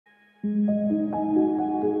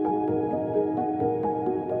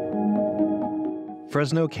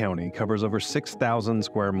Fresno County covers over 6,000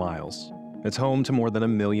 square miles. It's home to more than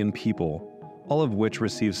 1 million people, all of which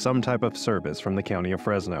receive some type of service from the County of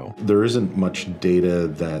Fresno. There isn't much data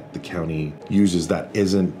that the county uses that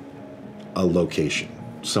isn't a location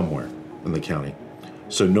somewhere in the county.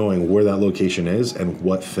 So knowing where that location is and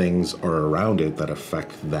what things are around it that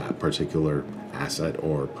affect that particular asset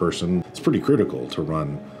or person, it's pretty critical to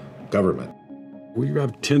run government. We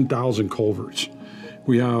have 10,000 culverts.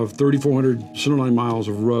 We have 3,400 centerline miles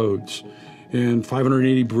of roads and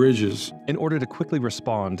 580 bridges. In order to quickly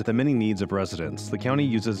respond to the many needs of residents, the county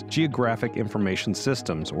uses Geographic Information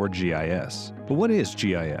Systems, or GIS. But what is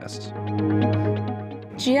GIS?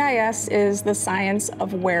 GIS is the science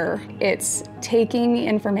of where. It's taking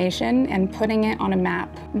information and putting it on a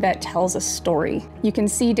map that tells a story. You can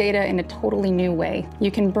see data in a totally new way. You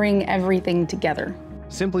can bring everything together.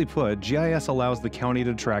 Simply put, GIS allows the county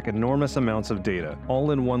to track enormous amounts of data,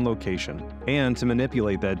 all in one location, and to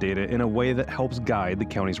manipulate that data in a way that helps guide the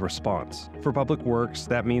county's response. For public works,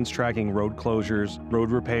 that means tracking road closures,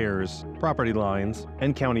 road repairs, property lines,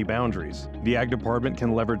 and county boundaries. The Ag Department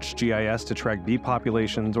can leverage GIS to track bee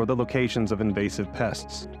populations or the locations of invasive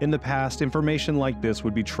pests. In the past, information like this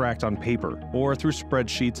would be tracked on paper or through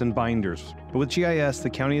spreadsheets and binders. But with GIS, the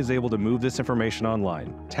county is able to move this information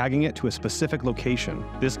online, tagging it to a specific location.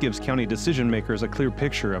 This gives county decision makers a clear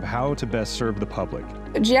picture of how to best serve the public.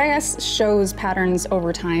 GIS shows patterns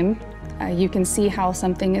over time. You can see how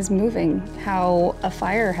something is moving, how a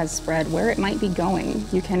fire has spread, where it might be going.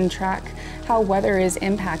 You can track how weather is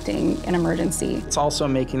impacting an emergency. It's also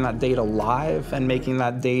making that data live and making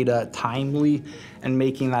that data timely and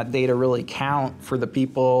making that data really count for the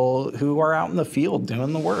people who are out in the field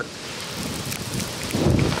doing the work.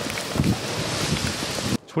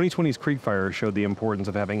 2020's Creek Fire showed the importance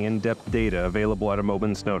of having in-depth data available at a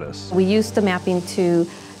moment's notice. We used the mapping to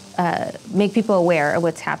make people aware of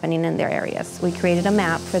what's happening in their areas. We created a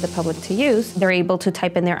map for the public to use. They're able to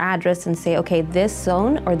type in their address and say, okay, this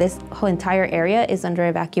zone or this whole entire area is under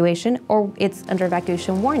evacuation or it's under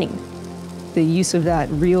evacuation warning. The use of that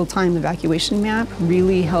real-time evacuation map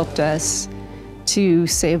really helped us to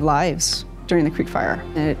save lives during the Creek Fire.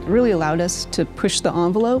 And it really allowed us to push the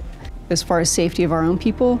envelope as far as safety of our own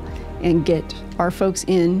people and get our folks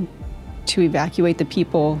in to evacuate the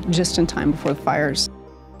people just in time before the fires.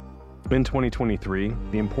 In 2023,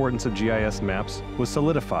 the importance of GIS maps was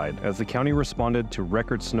solidified as the county responded to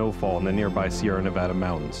record snowfall in the nearby Sierra Nevada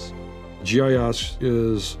mountains. GIS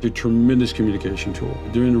is a tremendous communication tool.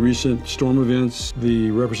 During the recent storm events,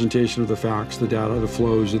 the representation of the facts, the data, the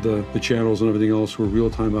flows of the channels and everything else were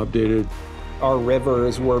real-time updated. Our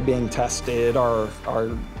rivers were being tested, our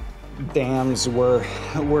dams were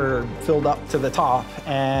filled up to the top,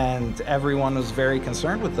 and everyone was very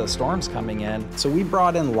concerned with the storms coming in. So we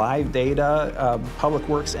brought in live data. Public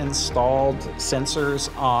Works installed sensors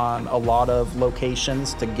on a lot of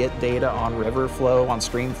locations to get data on river flow, on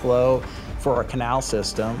stream flow for our canal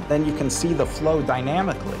system. Then you can see the flow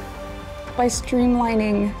dynamically. By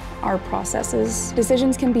streamlining our processes,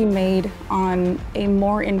 decisions can be made on a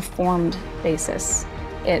more informed basis.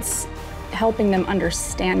 It's helping them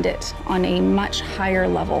understand it on a much higher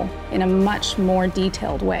level, in a much more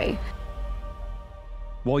detailed way.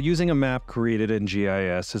 While using a map created in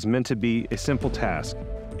GIS is meant to be a simple task,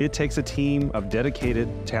 it takes a team of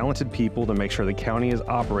dedicated, talented people to make sure the county is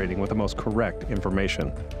operating with the most correct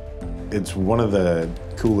information. It's one of the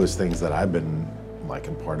coolest things that I've been a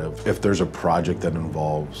part of. If there's a project that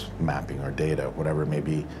involves mapping our data, whatever it may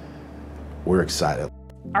be, we're excited.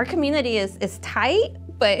 Our community is tight,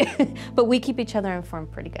 but we keep each other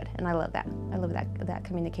informed pretty good, and I love that. I love that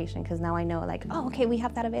communication, because now I know, like, oh, okay, we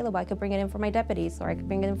have that available. I could bring it in for my deputies, or I could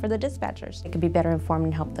bring it in for the dispatchers. It could be better informed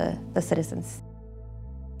and help the citizens.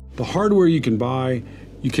 The hardware you can buy,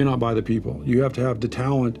 you cannot buy the people. You have to have the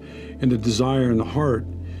talent and the desire and the heart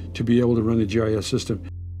to be able to run the GIS system.